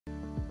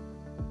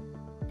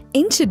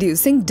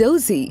Introducing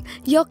Dozee,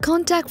 your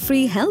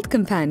contact-free health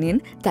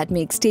companion that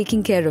makes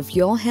taking care of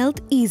your health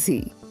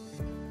easy.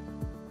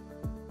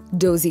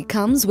 Dozee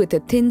comes with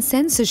a thin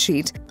sensor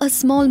sheet, a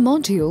small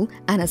module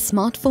and a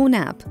smartphone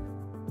app.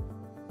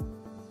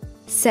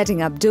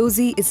 Setting up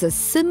Dozee is a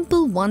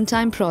simple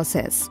one-time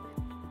process.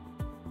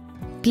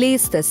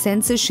 Place the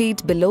sensor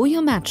sheet below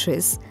your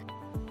mattress,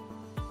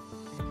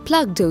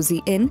 plug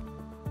Dozee in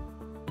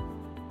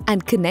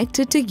and connect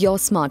it to your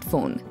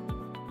smartphone.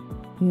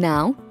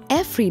 Now,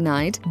 every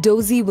night,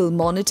 Dozee will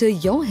monitor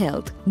your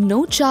health,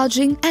 no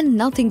charging and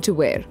nothing to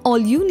wear. All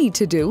you need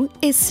to do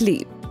is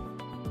sleep.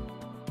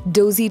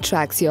 Dozee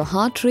tracks your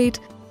heart rate,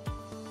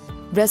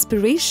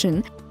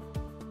 respiration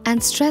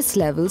and stress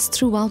levels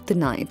throughout the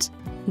night.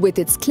 With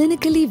its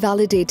clinically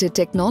validated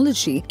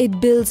technology,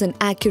 it builds an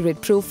accurate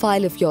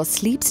profile of your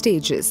sleep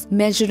stages,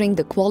 measuring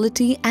the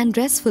quality and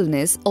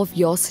restfulness of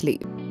your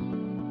sleep.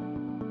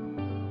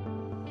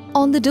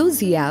 On the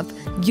Dozee app,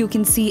 you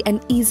can see an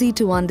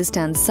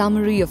easy-to-understand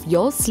summary of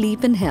your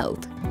sleep and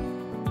health.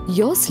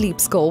 Your sleep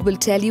score will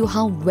tell you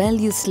how well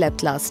you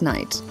slept last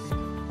night.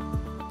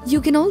 You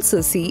can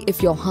also see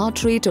if your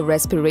heart rate or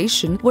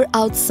respiration were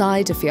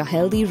outside of your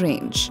healthy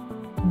range.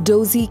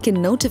 Dozee can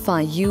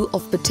notify you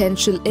of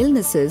potential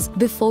illnesses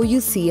before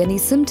you see any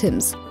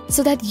symptoms,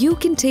 so that you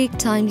can take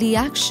timely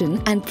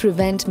action and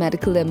prevent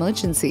medical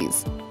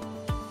emergencies.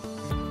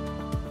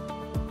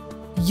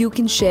 You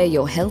can share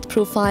your health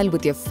profile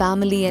with your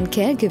family and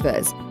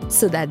caregivers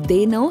so that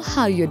they know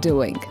how you're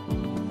doing.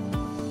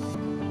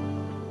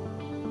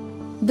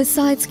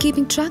 Besides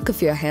keeping track of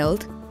your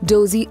health,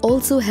 Dozee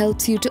also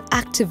helps you to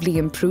actively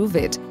improve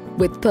it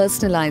with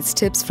personalized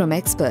tips from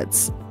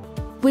experts.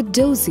 With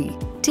Dozee,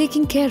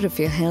 taking care of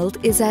your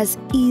health is as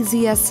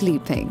easy as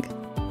sleeping.